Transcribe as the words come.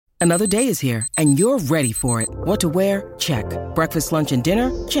Another day is here, and you're ready for it. What to wear? Check. Breakfast, lunch, and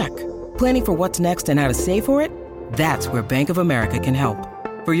dinner? Check. Planning for what's next and how to save for it? That's where Bank of America can help.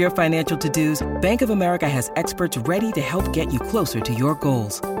 For your financial to-dos, Bank of America has experts ready to help get you closer to your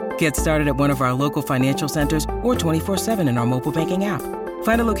goals. Get started at one of our local financial centers or 24/7 in our mobile banking app.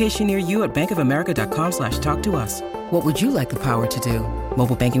 Find a location near you at bankofamerica.com/talktous. What would you like the power to do?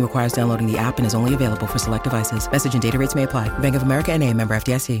 Mobile banking requires downloading the app and is only available for select devices. Message and data rates may apply. Bank of America N.A., member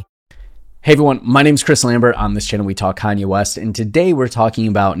FDIC. Hey everyone, my name's Chris Lambert. On this channel, we talk Kanye West, and today we're talking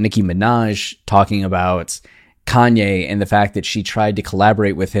about Nicki Minaj talking about Kanye and the fact that she tried to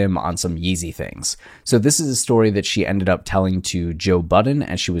collaborate with him on some Yeezy things. So this is a story that she ended up telling to Joe Budden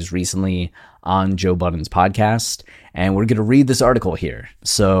as she was recently on Joe Budden's podcast, and we're going to read this article here.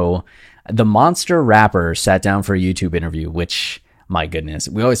 So the monster rapper sat down for a YouTube interview, which, my goodness,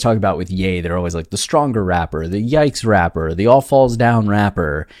 we always talk about with Ye, they're always like the stronger rapper, the yikes rapper, the all falls down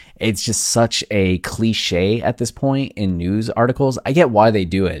rapper. It's just such a cliche at this point in news articles. I get why they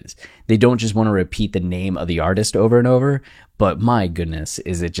do it. They don't just want to repeat the name of the artist over and over, but my goodness,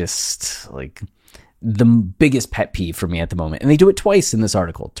 is it just like the biggest pet peeve for me at the moment. And they do it twice in this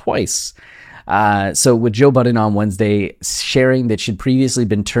article, twice. So with Joe Budden on Wednesday sharing that she'd previously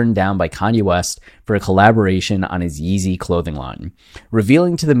been turned down by Kanye West for a collaboration on his Yeezy clothing line,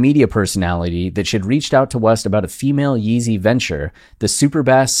 revealing to the media personality that she'd reached out to West about a female Yeezy venture, the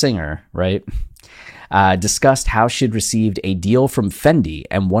Superbass singer, right? Discussed how she'd received a deal from Fendi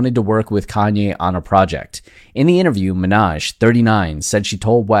and wanted to work with Kanye on a project. In the interview, Minaj, 39, said she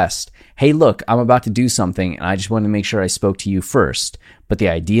told West, "Hey, look, I'm about to do something and I just wanted to make sure I spoke to you first." But the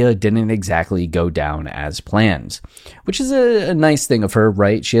idea didn't exactly go down as planned, which is a nice thing of her,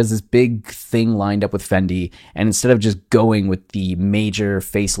 right? She has this big thing lined up with Fendi, and instead of just going with the major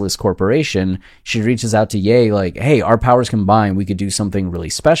faceless corporation, she reaches out to Ye like, "Hey, our powers combined, we could do something really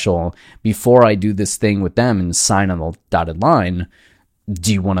special. Before I do this thing with them and sign on the dotted line,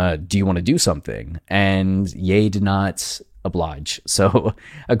 do you want to do something?" And Ye did not oblige. So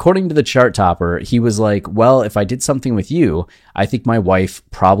according to the chart topper, he was like, "Well, if I did something with you, I think my wife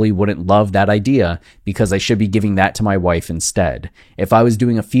probably wouldn't love that idea because I should be giving that to my wife instead. If I was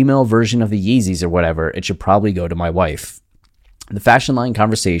doing a female version of the Yeezys or whatever, it should probably go to my wife." The fashion line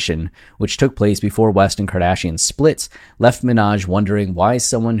conversation, which took place before West and Kardashian split, left Minaj wondering why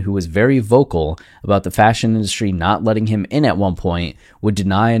someone who was very vocal about the fashion industry not letting him in at one point would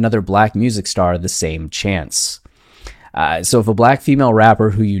deny another black music star the same chance. So if a black female rapper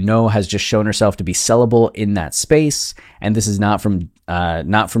who you know has just shown herself to be sellable in that space, and this is not from Joe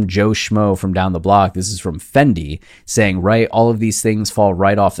Schmo from down the block, this is from Fendi saying, right, all of these things fall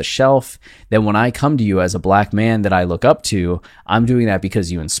right off the shelf, then when I come to you as a black man that I look up to, I'm doing that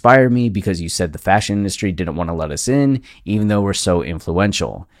because you inspired me, because you said the fashion industry didn't want to let us in, even though we're so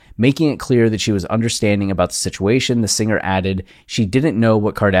influential. Making it clear that she was understanding about the situation, the singer added she didn't know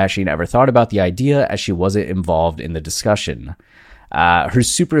what Kardashian ever thought about the idea as she wasn't involved in the discussion. Her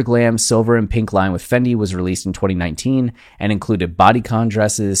Super Glam silver and pink line with Fendi was released in 2019 and included bodycon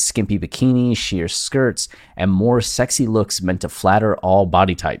dresses, skimpy bikinis, sheer skirts, and more sexy looks meant to flatter all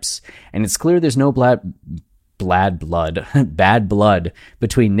body types. And it's clear there's no bad blood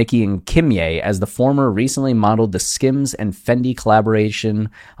between Nicki and Kimye, as the former recently modeled the Skims and Fendi collaboration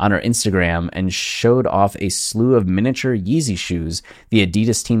on her Instagram and showed off a slew of miniature Yeezy shoes the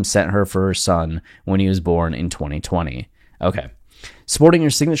Adidas team sent her for her son when he was born in 2020. Okay. Sporting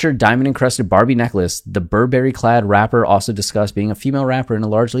her signature diamond-encrusted Barbie necklace, the Burberry-clad rapper also discussed being a female rapper in a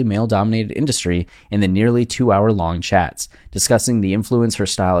largely male-dominated industry in the nearly 2-hour-long chats. Discussing the influence her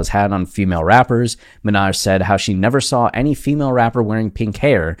style has had on female rappers, Minaj said how she never saw any female rapper wearing pink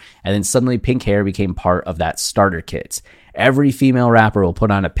hair, and then suddenly pink hair became part of that starter kit. Every female rapper will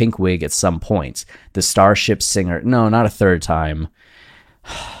put on a pink wig at some point. The Starship singer... No, not a third time.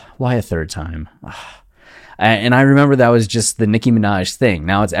 Why a third time? And I remember that was just the Nicki Minaj thing.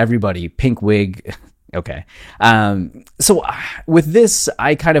 Now it's everybody, pink wig. Okay. So with this,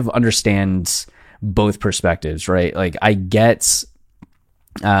 I kind of understand both perspectives, right? Like I get,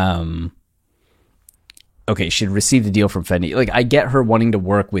 okay, she'd received a deal from Fendi. Like I get her wanting to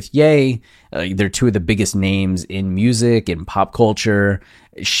work with Ye. They're two of the biggest names in music and pop culture.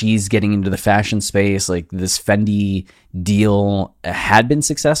 She's getting into the fashion space. Like this Fendi deal had been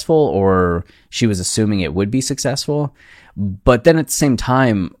successful, or she was assuming it would be successful. But then at the same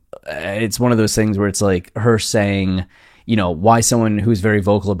time, it's one of those things where it's like her saying, you know, why someone who's very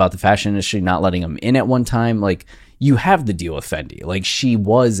vocal about the fashion industry not letting them in at one time. Like you have the deal with Fendi. Like she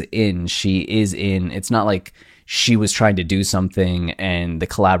was in, she is in. It's not like she was trying to do something and the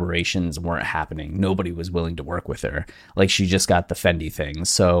collaborations weren't happening. Nobody was willing to work with her. Like, she just got the Fendi thing.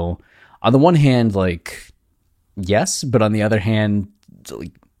 So on the one hand, like, yes, but on the other hand,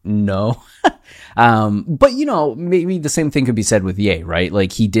 like, no. But maybe the same thing could be said with Ye, right?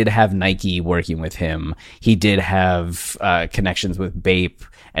 Like, he did have Nike working with him. He did have connections with Bape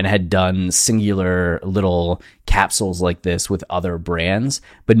and had done singular little capsules like this with other brands,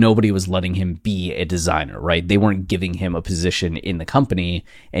 but nobody was letting him be a designer, right? They weren't giving him a position in the company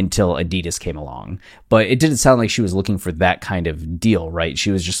until Adidas came along. But it didn't sound like she was looking for that kind of deal, right?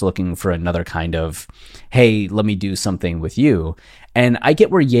 She was just looking for another kind of, hey, let me do something with you. And I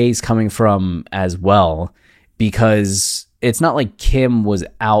get where Ye's coming from as well, because it's not like Kim was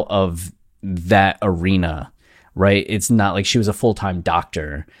out of that arena, right? It's not like she was a full-time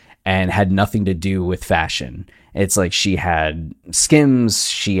doctor and had nothing to do with fashion. It's like she had Skims,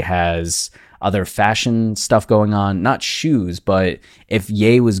 she has other fashion stuff going on, not shoes, but if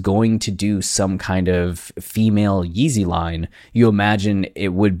Ye was going to do some kind of female Yeezy line, you imagine it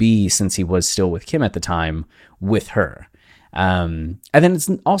would be, since he was still with Kim at the time, with her. And then it's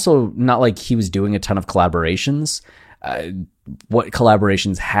also not like he was doing a ton of collaborations. What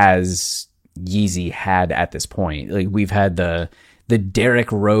collaborations has Yeezy had at this point? Like, we've had the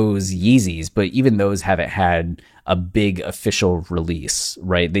Derrick Rose Yeezys, but even those haven't had a big official release,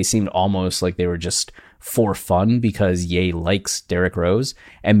 right? They seemed almost like they were just for fun because Ye likes Derrick Rose,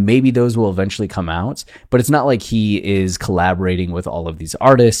 and maybe those will eventually come out, but it's not like he is collaborating with all of these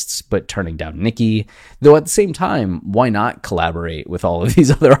artists but turning down Nicki. Though at the same time, why not collaborate with all of these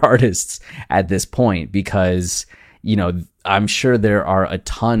other artists at this point? Because, I'm sure there are a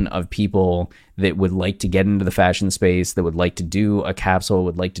ton of people that would like to get into the fashion space, that would like to do a capsule,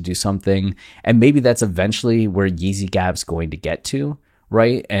 would like to do something, and maybe that's eventually where Yeezy Gap's going to get to,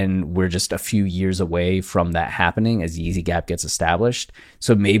 right? And we're just a few years away from that happening as Yeezy Gap gets established.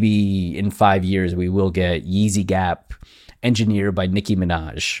 So maybe in 5 years, we will get Yeezy Gap engineered by Nicki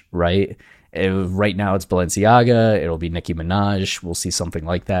Minaj, right? Right now it's Balenciaga. It'll be Nicki Minaj. We'll see something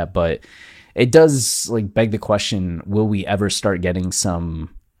like that. But it does beg the question, will we ever start getting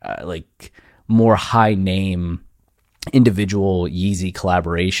some more high name individual Yeezy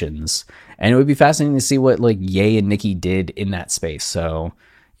collaborations? And it would be fascinating to see what Ye and Nicki did in that space. So,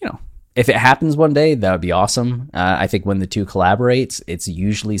 if it happens one day, that would be awesome. I think when the two collaborate, it's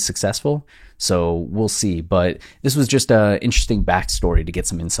usually successful. So we'll see. But this was just an interesting backstory to get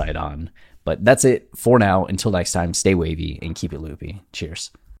some insight on. But that's it for now. Until next time, stay wavy and keep it loopy.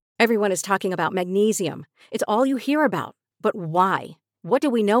 Cheers. Everyone is talking about magnesium. It's all you hear about. But why? What do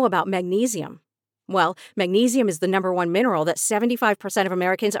we know about magnesium? Well, magnesium is the #1 mineral that 75% of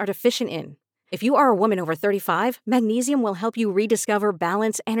Americans are deficient in. If you are a woman over 35, magnesium will help you rediscover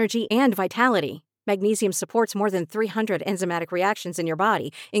balance, energy, and vitality. Magnesium supports more than 300 enzymatic reactions in your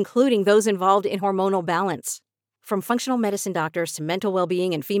body, including those involved in hormonal balance. From functional medicine doctors to mental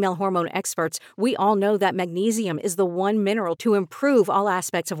well-being and female hormone experts, we all know that magnesium is the one mineral to improve all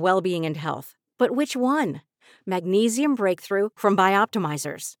aspects of well-being and health. But which one? Magnesium Breakthrough from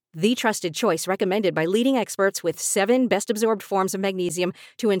Bioptimizers, the trusted choice recommended by leading experts with 7 best-absorbed forms of magnesium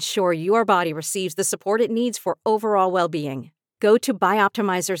to ensure your body receives the support it needs for overall well-being. Go to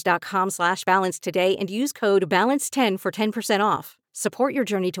bioptimizers.com/balance today and use code BALANCE10 for 10% off. Support your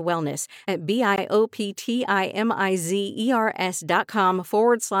journey to wellness at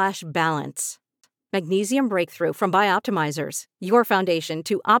bioptimizers.com/balance. Magnesium Breakthrough from Bioptimizers, your foundation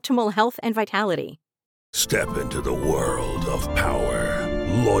to optimal health and vitality. Step into the world of power,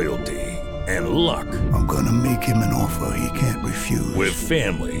 loyalty, and luck. I'm gonna make him an offer he can't refuse. With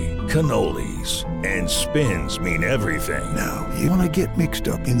family, cannolis, and spins mean everything. Now, you wanna get mixed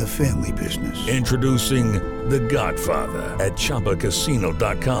up in the family business. Introducing The Godfather at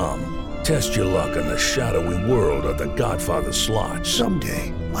ChumbaCasino.com. Test your luck in the shadowy world of The Godfather slot.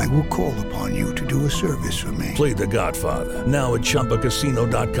 Someday, I will call upon you to do a service for me. Play The Godfather, now at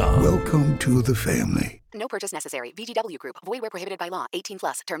ChumbaCasino.com. Welcome to the family. No purchase necessary. VGW Group. Void where prohibited by law.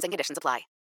 18+. Terms and conditions apply.